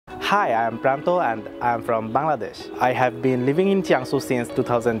Hi, I am Pranto and I am from Bangladesh. I have been living in Jiangsu since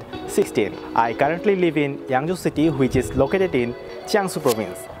 2016. I currently live in Yangzhou city, which is located in Jiangsu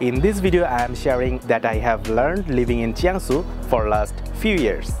province. In this video, I am sharing that I have learned living in Jiangsu for last few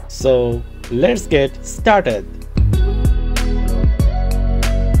years. So let's get started.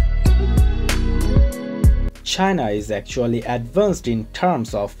 China is actually advanced in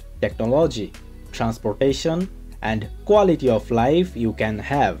terms of technology, transportation, and quality of life you can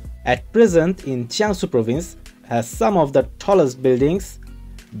have. At present, in Jiangsu province has some of the tallest buildings,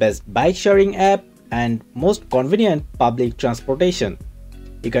 best bike sharing app, and most convenient public transportation.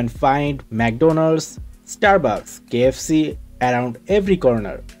 You can find McDonald's, Starbucks, KFC around every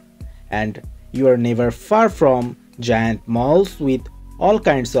corner, and you are never far from giant malls with all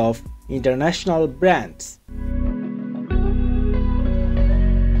kinds of international brands.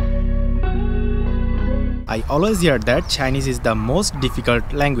 I always hear that Chinese is the most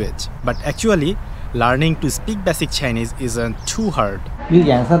difficult language, but actually learning to speak basic Chinese isn't too hard.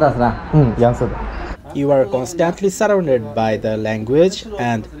 You are constantly surrounded by the language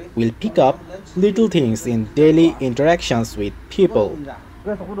and will pick up little things in daily interactions with people.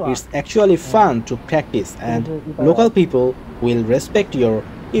 It's actually fun to practice and local people will respect your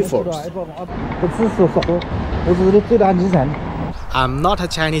efforts. I'm not a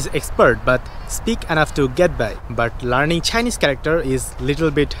Chinese expert but speak enough to get by, but learning Chinese character is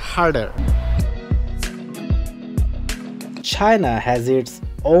little bit harder. China has its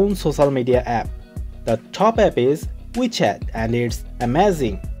own social media app. The top app is WeChat and it's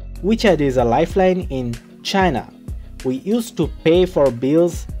amazing. WeChat is a lifeline in China. We used to pay for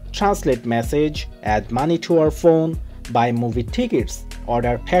bills, translate message, add money to our phone, buy movie tickets,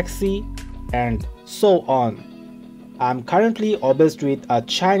 order taxi, and so on. I'm currently obsessed with a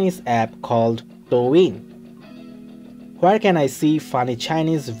Chinese app called Douyin. Where can I see funny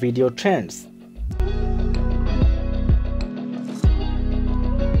Chinese video trends?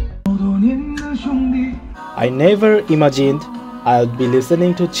 I never imagined I would be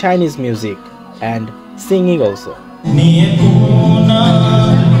listening to Chinese music and singing also.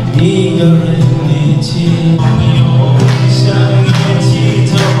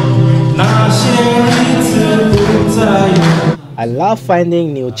 I love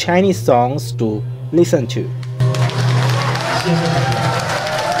finding new Chinese songs to listen to.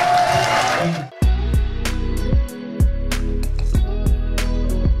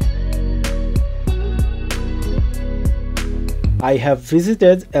 I have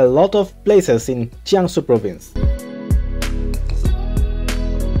visited a lot of places in Jiangsu province.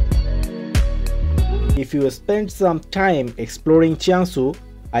 If you spend some time exploring Jiangsu,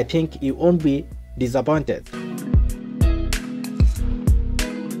 I think you won't be disappointed.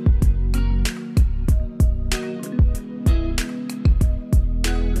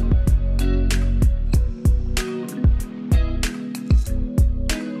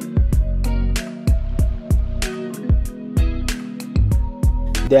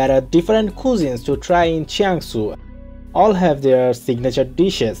 There are different cuisines to try in Jiangsu. All have their signature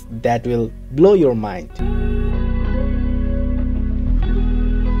dishes that will blow your mind.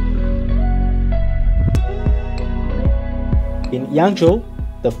 In Yangzhou,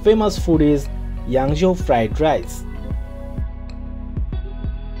 the famous food is Yangzhou fried rice.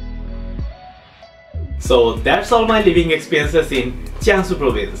 So that's all my living experiences in Jiangsu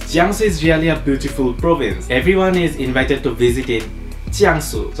province. Jiangsu is really a beautiful province. Everyone is invited to visit in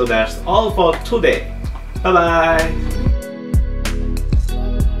Jiangsu. So that's all for today. Bye bye.